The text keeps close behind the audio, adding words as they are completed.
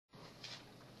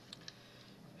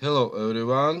Hello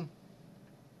everyone.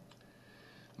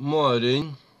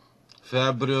 Morning,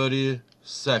 February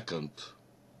 2nd.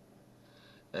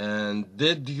 And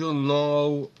did you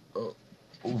know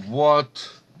what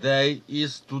day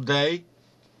is today?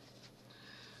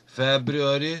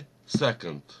 February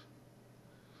 2nd.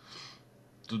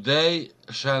 Today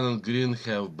Shannon Green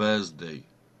have birthday.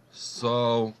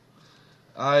 So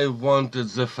I wanted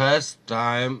the first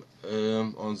time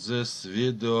on this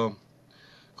video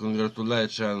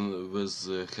congratulate Shannon with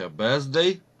her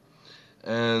birthday.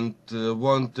 And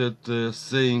wanted to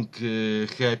sing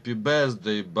happy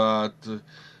birthday, but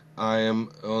I am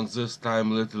on this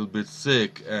time a little bit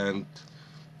sick and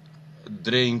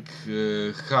drink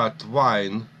hot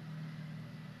wine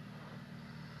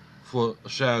for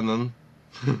Shannon.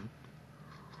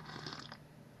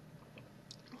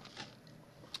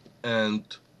 And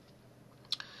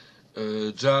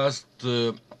just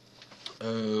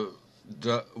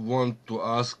want to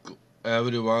ask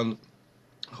everyone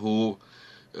who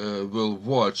will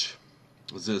watch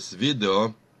this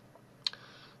video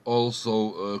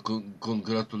also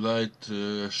congratulate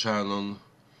Shannon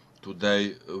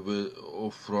today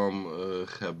from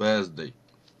her birthday.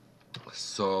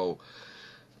 So,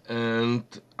 and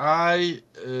I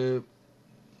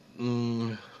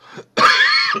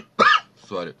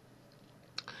sorry,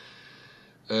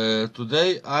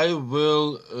 today I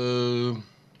will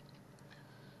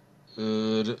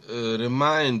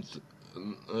remind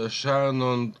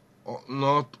Shannon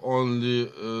not only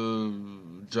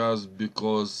just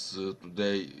because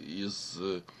today is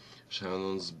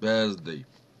Shannon's birthday.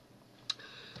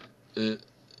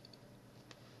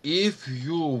 If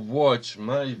you watch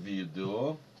my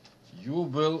video,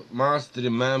 you must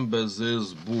remember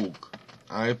this book.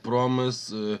 I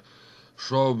promise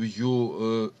show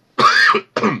you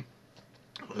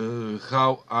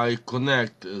how I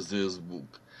connect this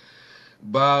book.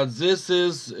 But this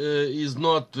is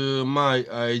not my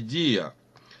idea.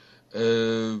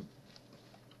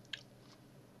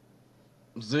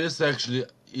 This actually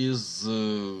is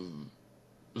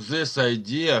this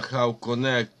idea how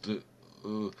connect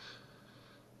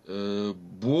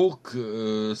book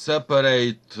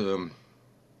separate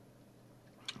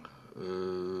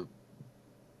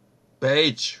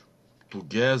page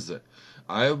together.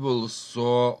 I will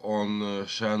show on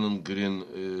Shannon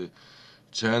Green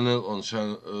channel on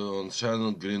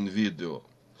Shannon Green video.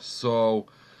 So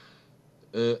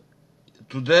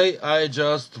today I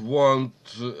just want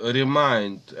to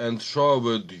remind and show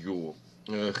you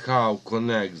how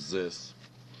connect this,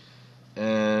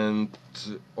 and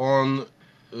on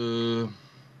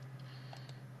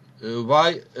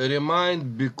why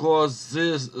remind, because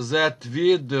that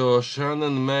video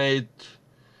Shannon made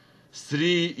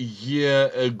 3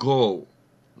 years ago.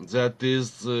 That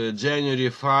is January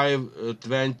 5,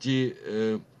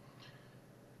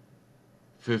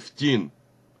 2015.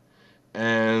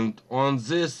 And on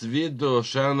this video,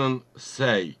 Shannon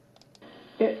say,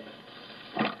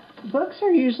 books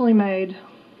are usually made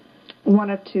one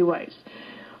of two ways: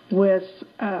 with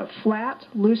flat,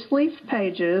 loose-leaf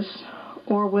pages,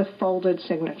 or with folded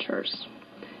signatures.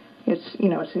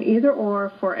 It's an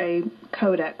either-or for a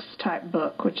codex type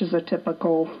book, which is a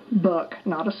typical book,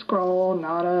 not a scroll,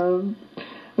 not a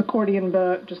accordion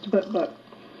book, just a book.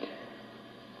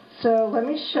 So let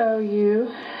me show you,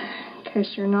 in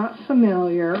case you're not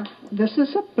familiar. This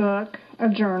is a book, a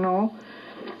journal,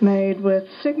 made with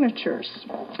signatures,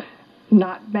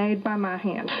 not made by my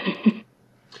hand.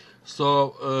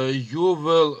 So you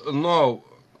will know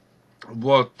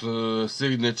what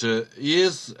signature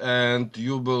is, and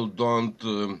you will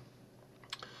don't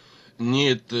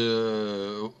need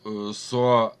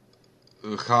so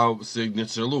how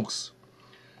signature looks.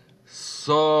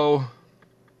 So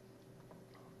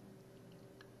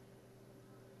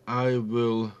I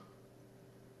will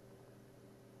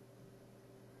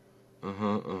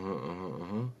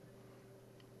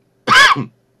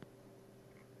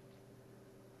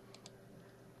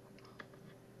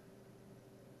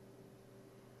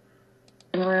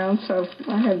around, so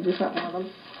I had to do something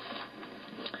with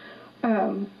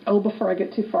them. Before I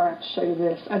get too far, I have to show you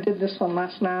this. I did this one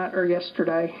last night or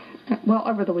yesterday. Well,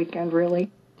 over the weekend,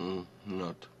 really.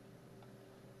 Not.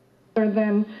 Other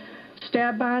than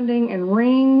stab binding and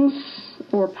rings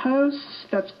or posts,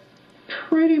 that's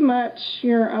pretty much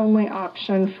your only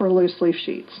option for loose leaf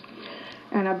sheets.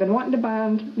 And I've been wanting to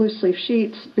bind loose leaf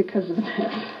sheets because of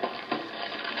this.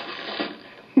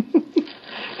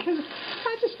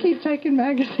 Keep taking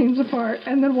magazines apart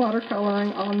and then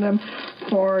watercoloring on them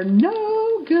for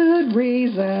no good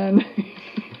reason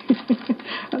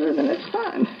other than it's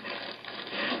fun.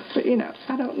 But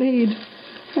I don't need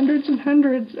hundreds and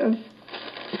hundreds of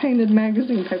painted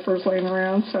magazine papers laying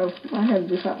around, so I had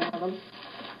to do something with them.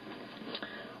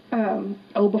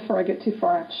 Before I get too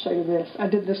far, I have to show you this. I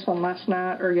did this one last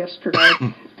night or yesterday.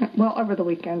 Well, over the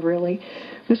weekend, really.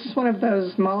 This is one of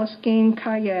those Moleskine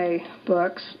Cahier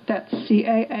books. That's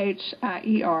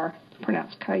Cahier,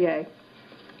 pronounced Cahier.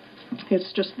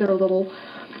 It's just their little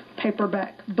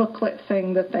paperback booklet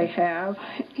thing that they have.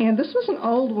 And this was an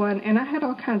old one, and I had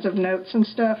all kinds of notes and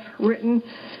stuff written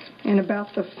in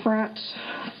about the front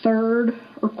third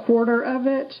or quarter of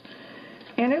it.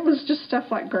 And it was just stuff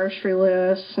like grocery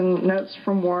lists and notes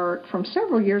from work from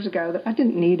several years ago that I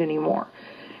didn't need anymore.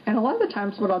 And a lot of the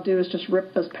times what I'll do is just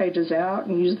rip those pages out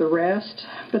and use the rest.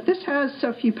 But this has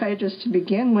so few pages to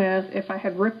begin with, if I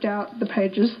had ripped out the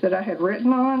pages that I had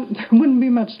written on, there wouldn't be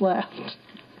much left.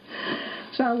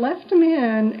 So I left them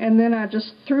in, and then I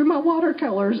just threw my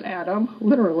watercolors at them,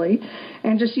 literally,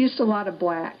 and just used a lot of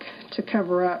black to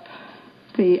cover up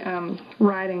the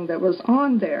writing that was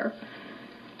on there.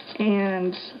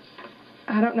 And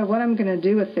I don't know what I'm going to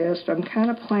do with this, but I'm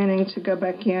kind of planning to go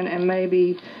back in and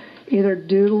maybe either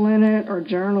doodle in it or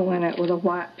journal in it with a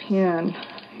white pen,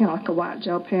 you know, like a white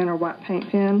gel pen or white paint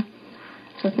pen.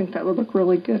 So I think that would look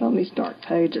really good on these dark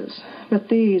pages. But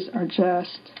these are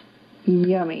just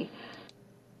yummy.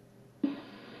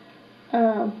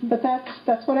 But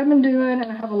that's what I've been doing,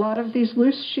 and I have a lot of these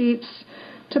loose sheets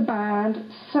to bind,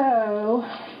 so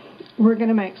we're going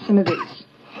to make some of these.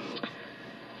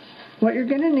 What you're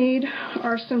going to need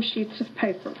are some sheets of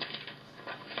paper.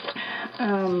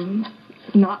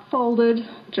 Not folded,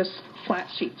 just flat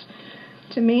sheets.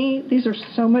 To me, these are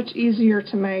so much easier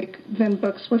to make than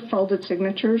books with folded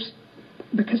signatures,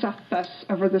 because I fuss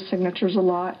over the signatures a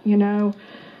lot, you know.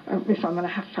 If I'm going to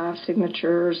have 5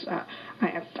 signatures,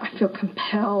 I feel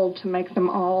compelled to make them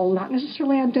all not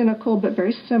necessarily identical, but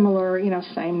very similar, you know,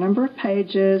 same number of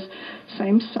pages,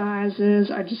 same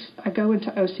sizes. I go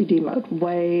into OCD mode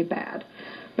way bad.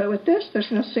 But with this,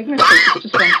 there's no signatures, it's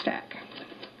just one stack.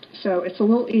 So it's a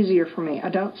little easier for me. I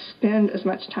don't spend as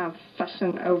much time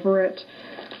fussing over it.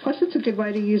 Plus, it's a good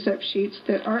way to use up sheets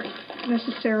that aren't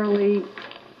necessarily,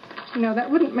 you know,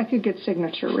 that wouldn't make a good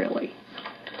signature, really.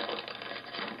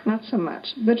 Not so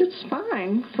much, but it's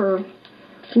fine for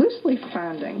loose leaf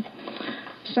binding.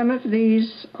 Some of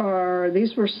these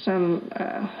were some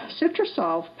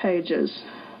Citrusol pages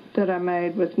that I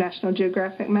made with National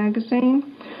Geographic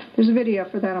magazine. There's a video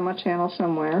for that on my channel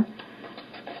somewhere.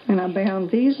 And I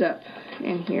bound these up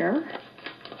in here.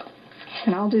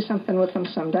 And I'll do something with them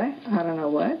someday. I don't know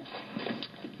what.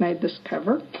 Made this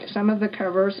cover. Some of the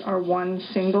covers are one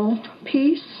single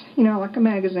piece, you know, like a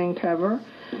magazine cover.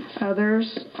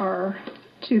 Others are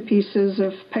 2 pieces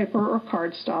of paper or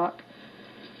cardstock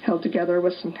held together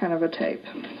with some kind of a tape.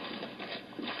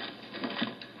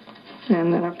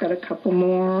 And then I've got a couple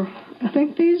more. I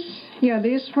think these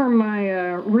were my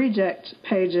reject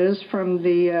pages from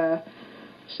the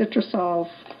Citrusol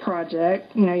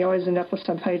project. You know, you always end up with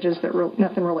some pages that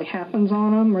nothing really happens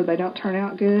on them, or they don't turn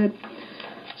out good.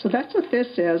 So that's what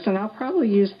this is, and I'll probably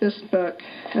use this book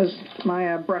as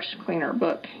my brush cleaner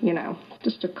book, you know,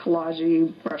 just a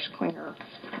collage-y brush cleaner.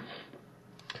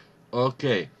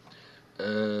 Okay,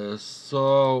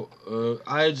 so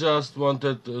I just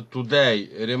wanted today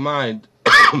remind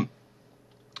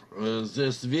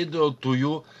this video to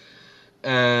you,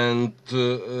 and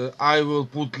I will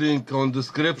put link on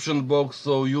description box,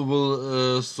 so you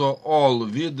will saw all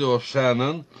video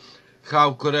Shannon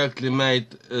how correctly made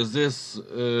this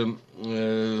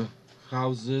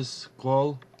how this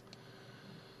call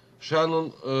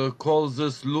Shannon calls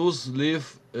this loose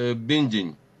leaf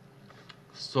binding,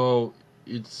 so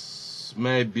it's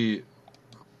maybe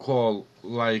called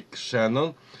like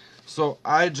Shannon. So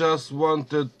I just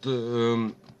wanted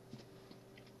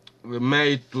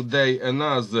made today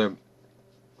another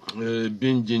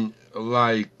binding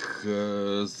like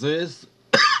this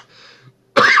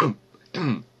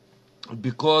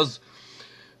because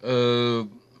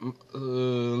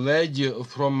lady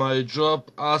from my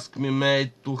job asked me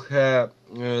made to have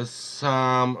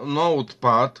some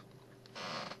notepad,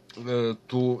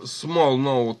 to small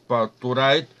notepad to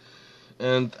write,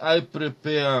 and I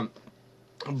prepare,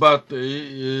 but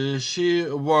she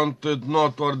wanted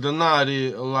not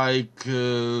ordinary like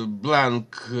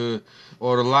blank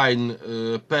or line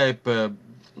paper,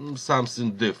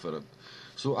 something different.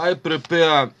 So I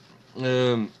prepare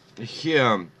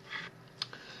here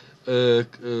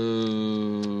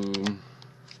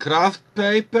craft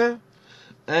paper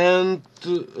and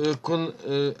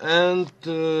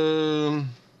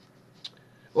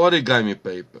origami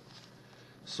paper.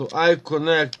 So I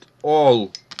connect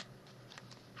all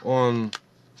on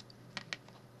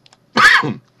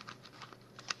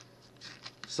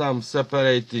some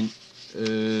separating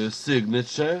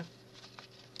signature,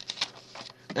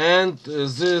 and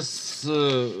this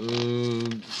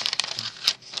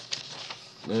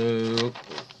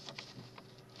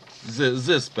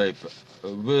this paper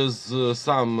with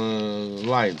some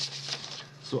lines.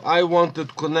 So I wanted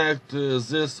to connect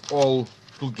this all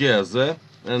together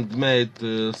and made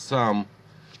some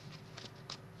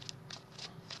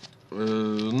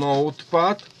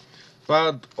notepad,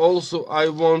 but also I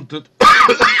wanted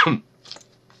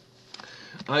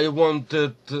I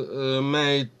wanted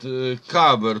made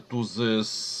cover to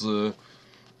this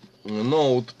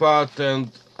notepad,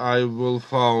 and I will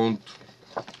found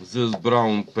this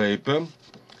brown paper.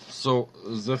 So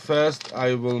the first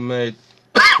I will make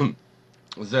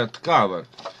that cover.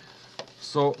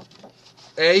 So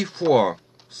A4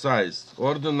 size,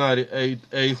 ordinary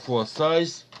A4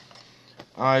 size,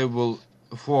 I will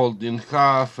fold in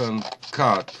half and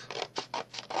cut.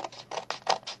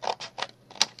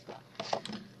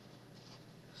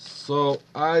 So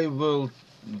I will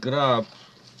grab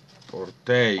or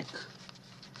take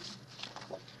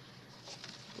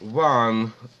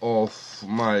one of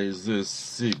my this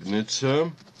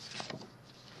signature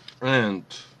and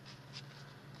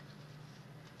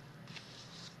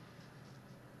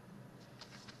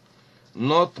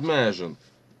not measurement.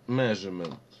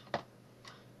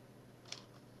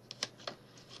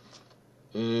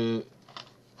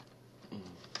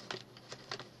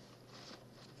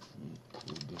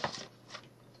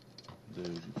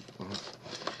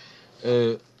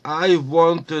 I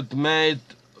wanted made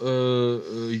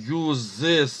use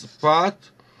this part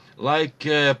like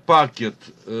a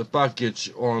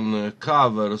package on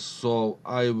cover, so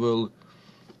I will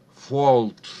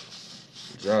fold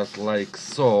just like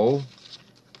so.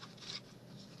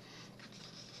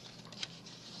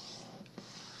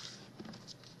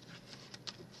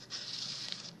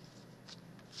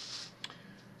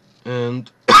 And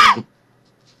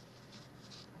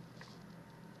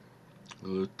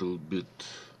little bit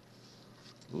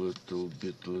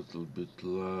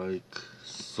like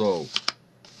so.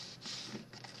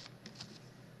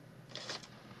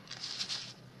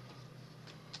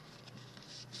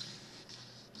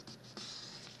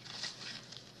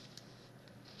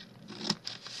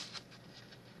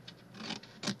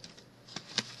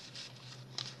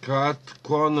 Cut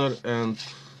corner and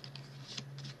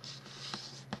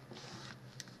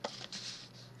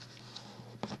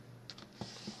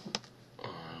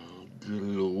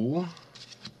glue.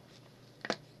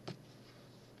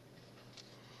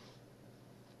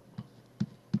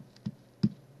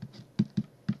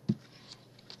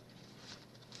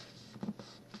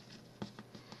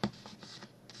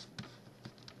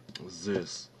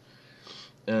 This,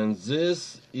 and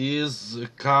this is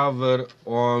cover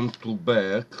on to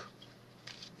back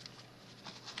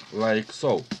like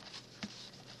so.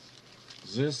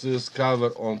 This is cover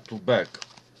on to back,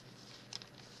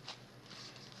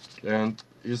 and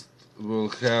it will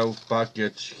have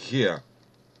package here.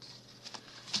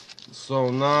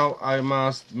 So now I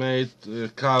must make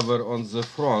cover on the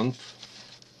front.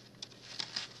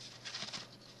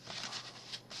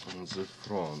 On the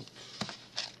front.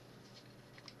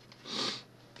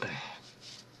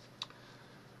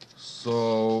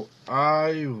 So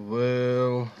I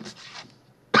will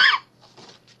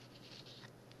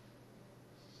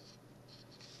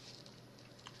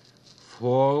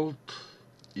fold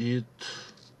it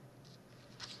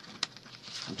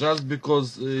just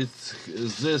because it's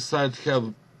this side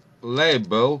have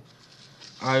label.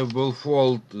 I will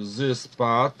fold this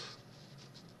part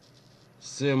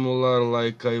similar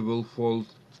like I will fold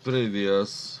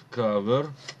previous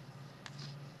cover.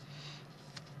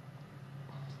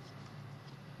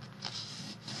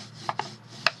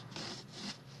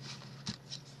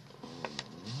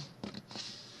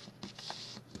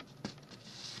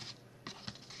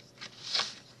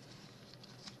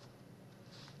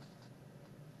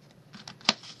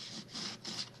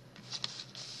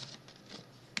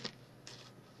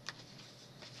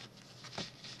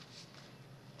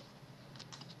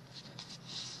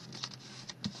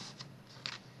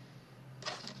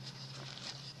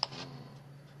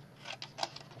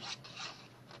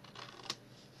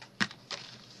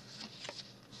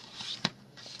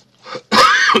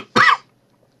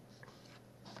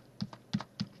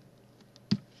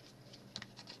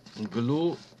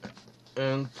 Glue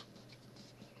and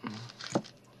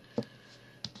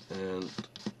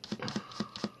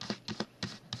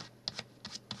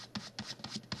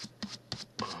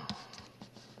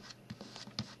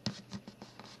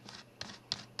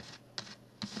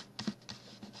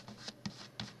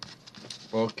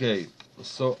okay,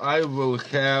 so I will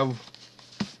have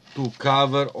to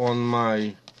cover on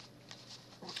my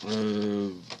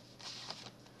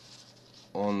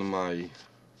on my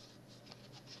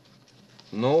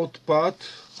notepad,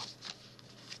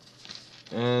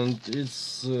 and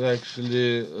it's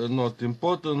actually not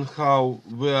important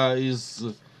where is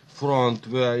front,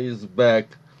 where is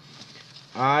back.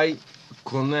 I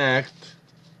connect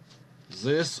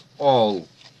this all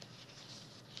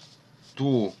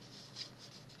to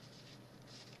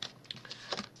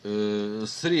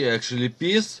three actually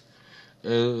piece,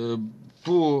 to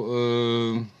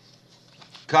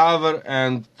cover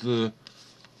and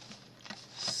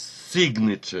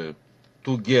signature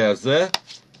together,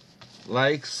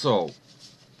 like so,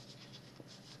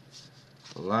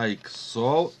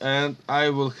 and I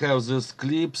will have these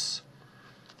clips,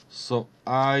 so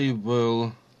I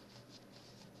will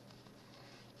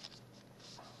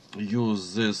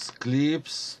use these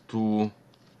clips to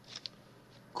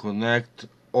connect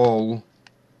all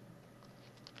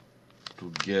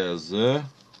together.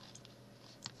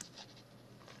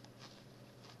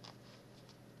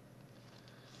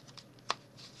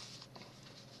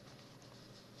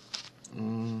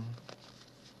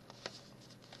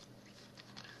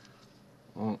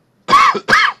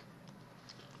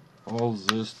 All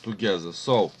this together,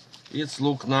 so it's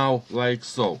look now like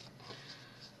so.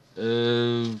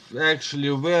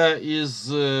 Actually, where is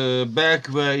back,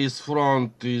 where is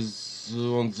front is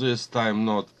on this time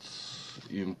not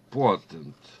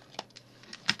important,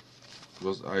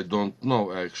 because I don't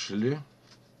know actually.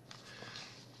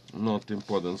 Not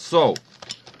important. So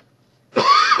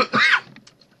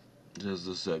just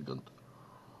a second.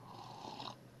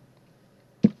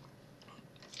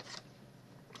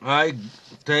 I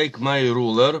take my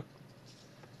ruler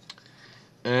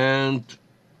and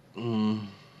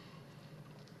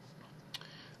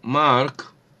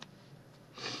mark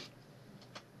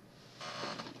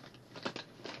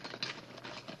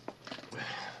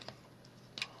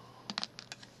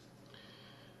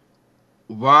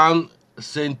one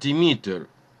centimeter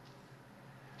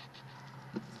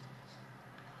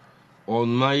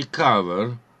on my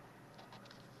cover,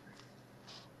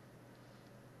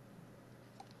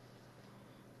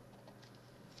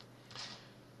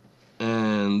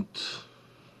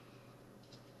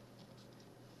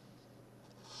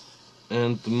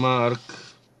 and mark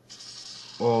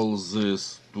all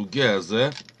this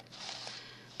together,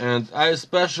 and I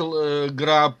special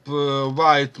grab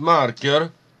white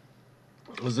marker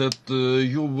that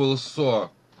you will saw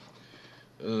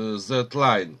that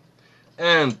line.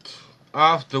 And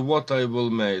after what I will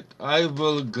make, I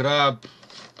will grab,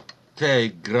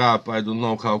 I don't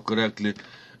know how correctly,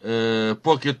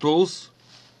 pocket tools,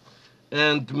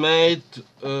 and made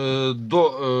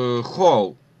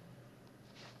hole.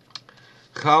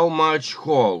 How much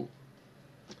hole?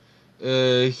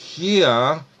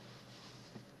 Here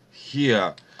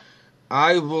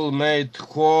I will make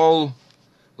hole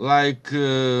like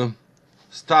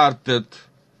started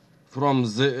from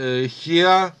the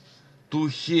here to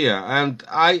here, and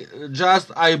I just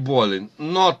eyeballing,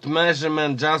 not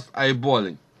measurement, just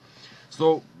eyeballing.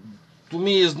 So to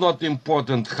me is not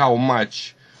important how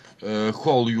much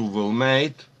hole you will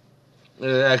make,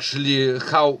 actually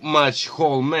how much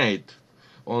hole made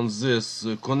on this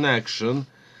connection.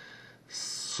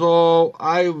 So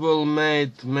I will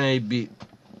make maybe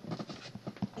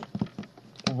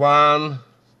 1,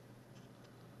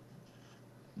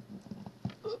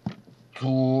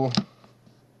 2,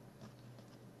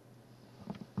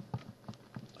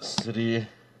 3,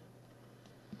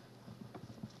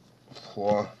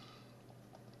 4,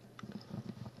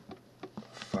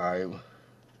 5,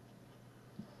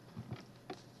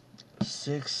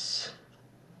 6,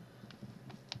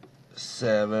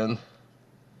 7,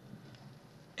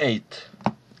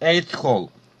 8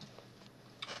 hole.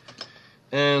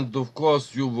 And of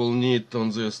course you will need on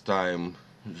this time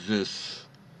this.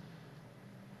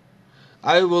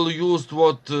 I will use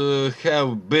what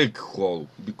have big hole,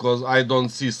 because I don't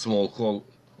see small hole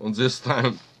on this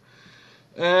time.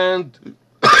 And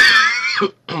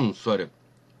sorry,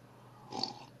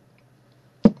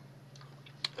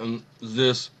 and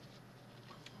this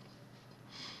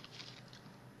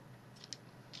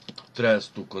trace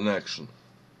to connection.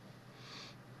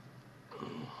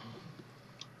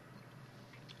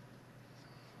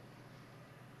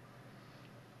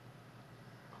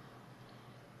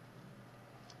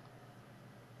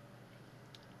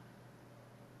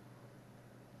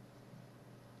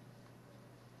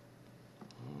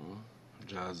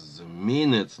 Just the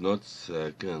minutes, not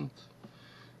second.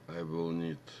 I will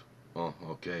need. Oh,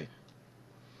 okay.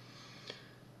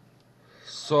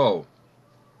 So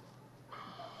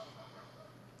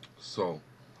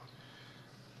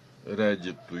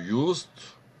ready to use.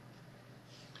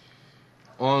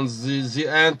 on the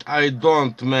end I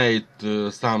don't made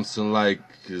something like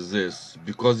this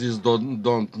because this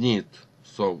don't need.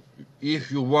 So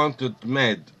if you want it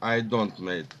made, I don't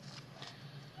made.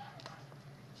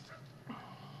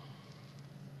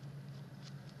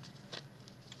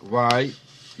 Why?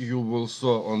 You will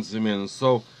saw on the meaning.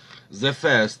 So the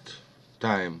first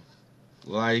time,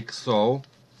 like so,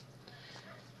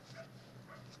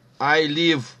 I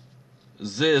leave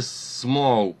this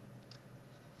small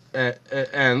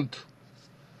end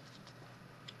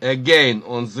again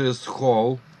on this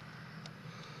hole,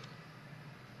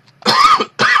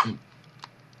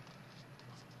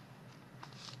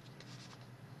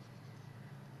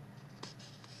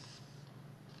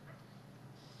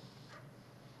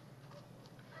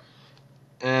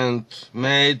 and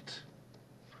made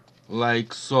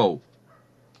like so.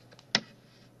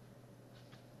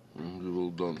 You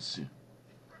will don't see.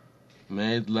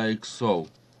 Made like so.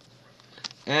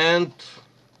 And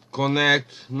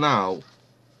connect now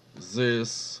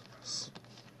this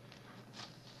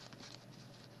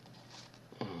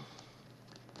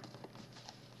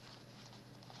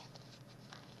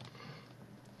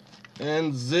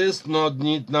and this not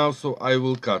need now, so I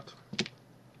will cut.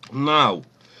 Now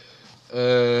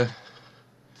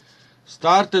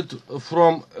started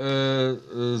from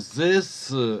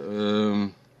this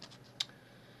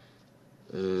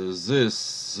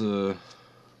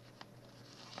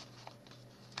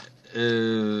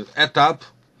etap,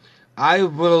 I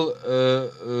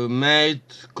will make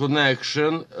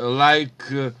connection like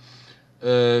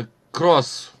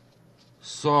cross.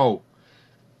 So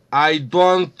I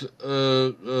don't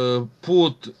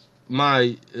put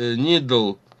my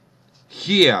needle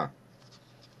here.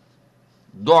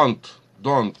 Don't.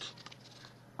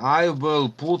 I will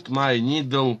put my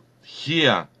needle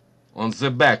here on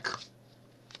the back.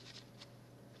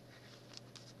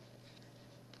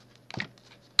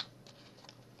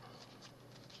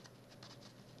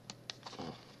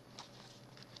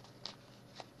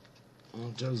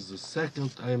 Just a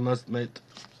second, I must make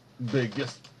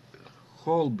biggest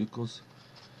hole because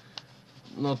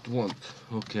not want.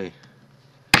 Okay.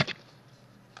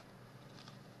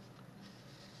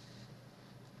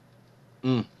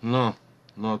 No,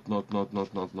 not.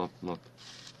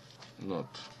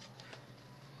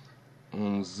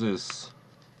 On this.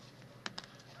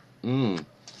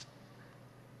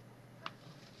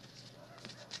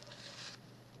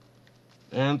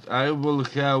 And I will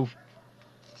have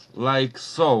like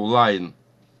so line.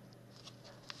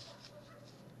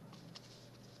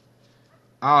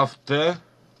 After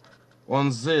on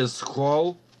this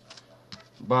hole,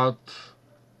 but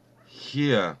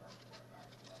here.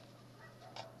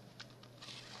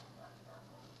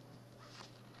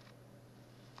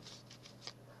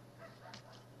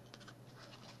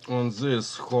 On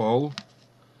this hole,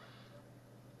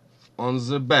 on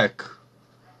the back,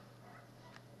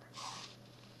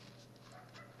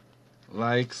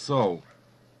 like so.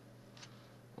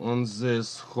 On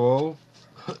this hole,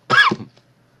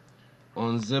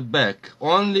 on the back,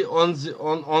 only on the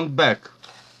on back.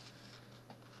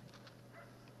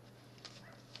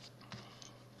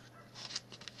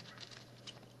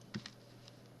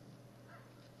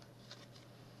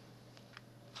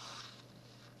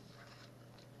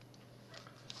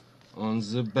 On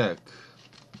the back.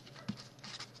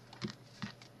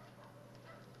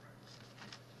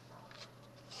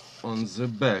 On the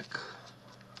back.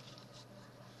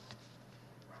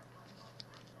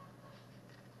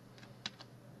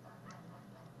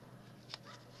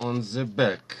 On the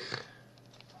back.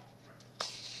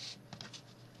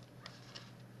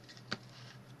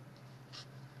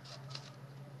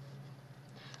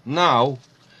 Now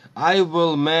I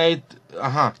will make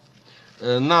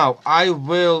now I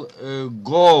will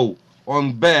go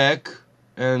on back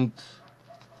and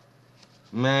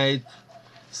make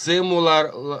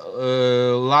similar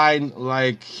line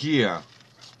like here.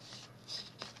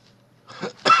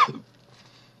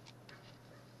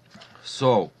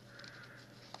 So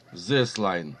this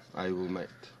line I will make.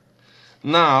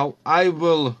 Now I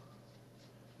will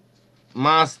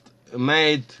must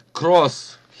make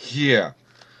cross here.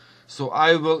 So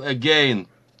I will again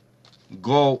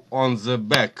go on the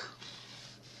back.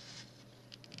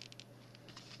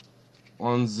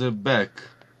 On the back.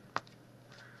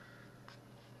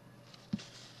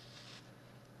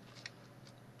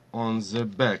 On the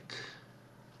back.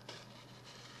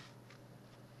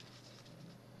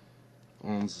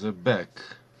 On the back.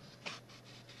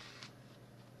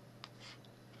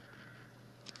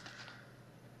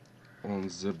 On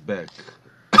the back.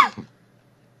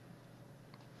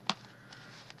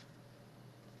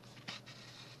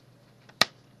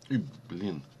 И,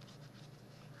 блин.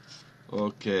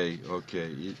 Okay,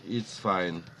 it's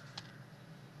fine.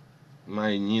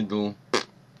 My needle,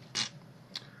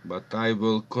 but I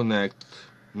will connect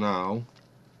now.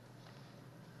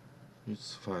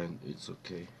 It's fine, it's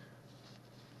okay.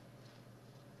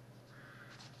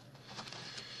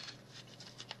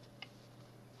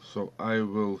 So I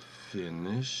will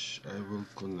finish, I will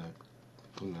connect,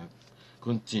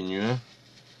 continue.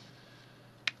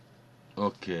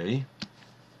 Okay.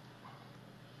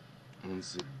 On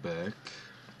the back.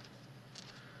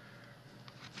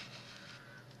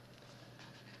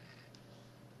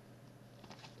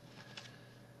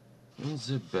 On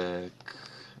the back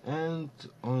and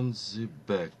on the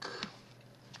back.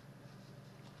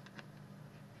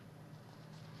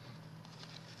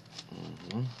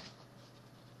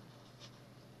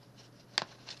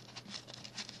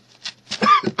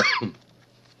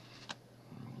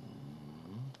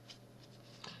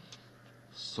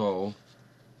 So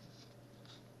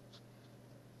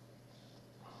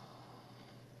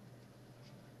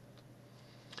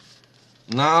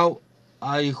now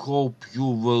I hope you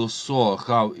will saw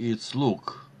how it's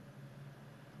look.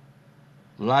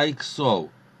 Like so.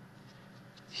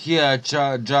 Here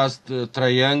just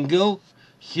triangle,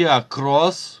 here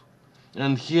cross,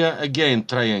 and here again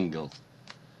triangle.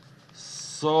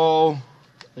 So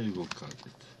I will cut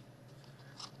it.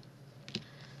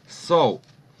 So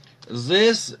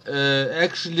this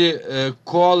actually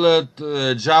call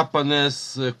it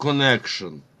Japanese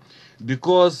connection,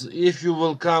 because if you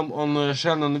will come on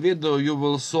Shannon video, you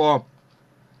will saw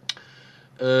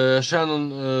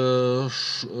Shannon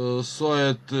saw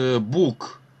it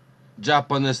book,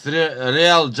 Japanese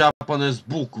real Japanese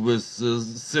book with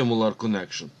similar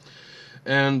connection,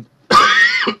 and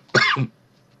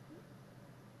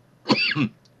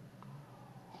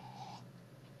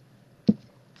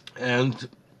and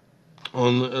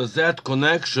on that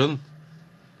connection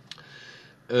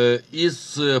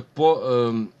is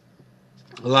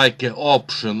like an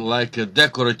option, like a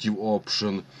decorative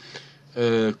option.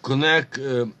 Connect.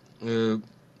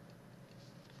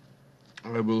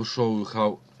 I will show you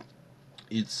how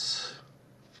it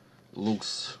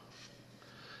looks.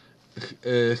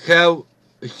 Have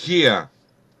here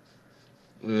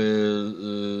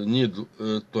needle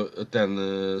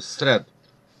thread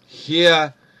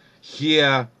here,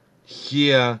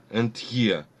 here, and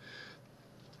here.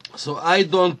 So I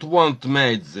don't want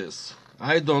made this.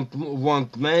 I don't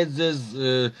want made this.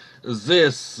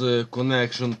 This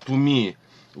connection to me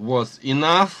was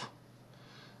enough,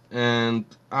 and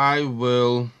I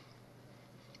will.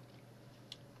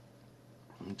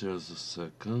 Just a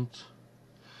second.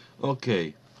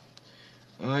 Okay,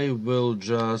 I will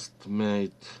just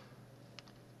make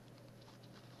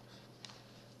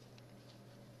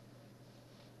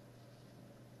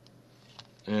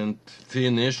and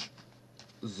finish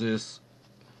this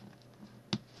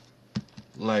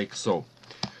like so.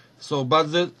 So,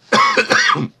 but the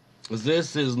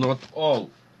this is not all.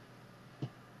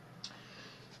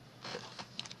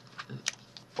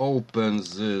 Open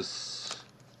this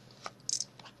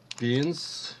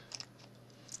pins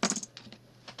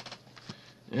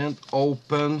and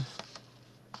open.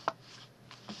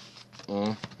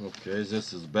 Oh, okay,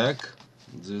 this is back,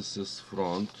 this is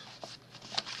front.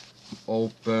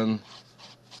 Open.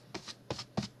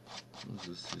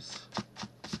 This is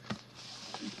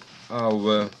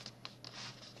our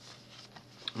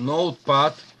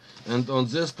notepad, and on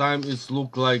this time it's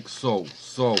look like so.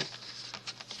 So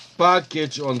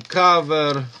package on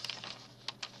cover,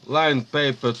 line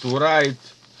paper to write,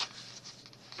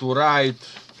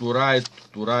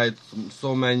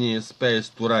 so many space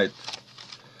to write.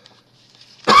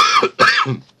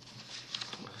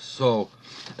 So,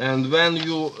 and when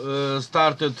you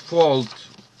started fold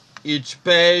each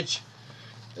page,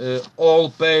 all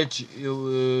page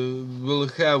will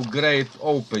have great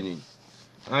opening.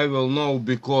 I will know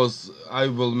because I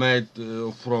will make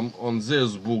from on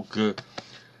this book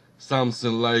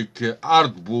something like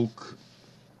art book,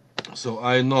 so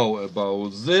I know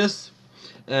about this.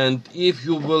 And if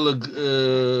you will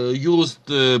use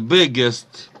the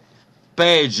biggest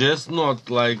pages, not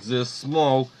like this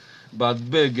small, but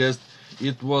biggest,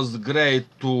 it was great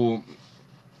to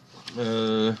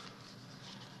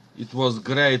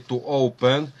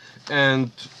open.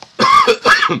 And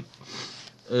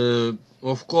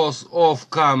of course off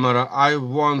camera I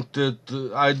wanted,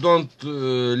 I don't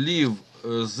leave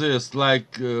this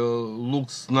like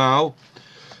looks now,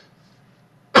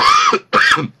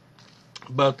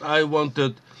 but I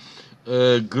wanted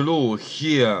glue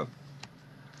here,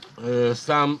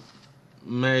 some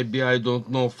maybe I don't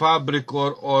know fabric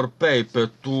or paper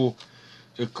to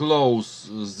close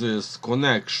this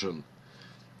connection.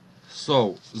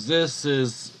 So this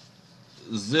is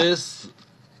this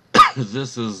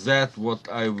this is that what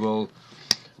I will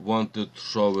wanted to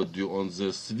show with you on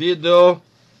this video.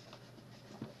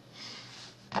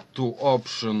 Two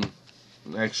option,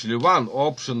 actually one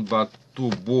option, but two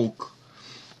book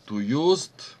to use,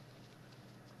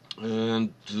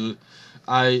 and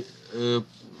I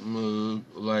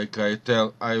like I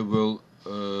tell, I will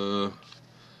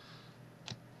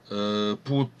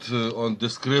put on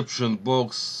description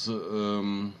box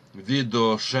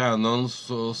video Shannon,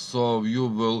 so you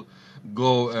will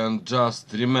go and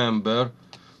just remember,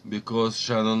 because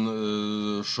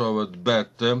Shannon showed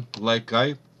better like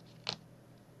I.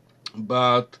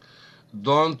 But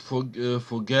don't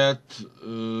forget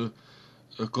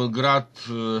congrat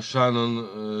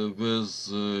Shannon with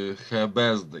her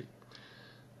birthday.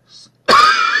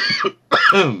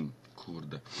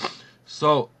 Kurde.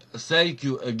 So thank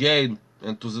you again,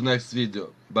 and to the next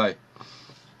video. Bye.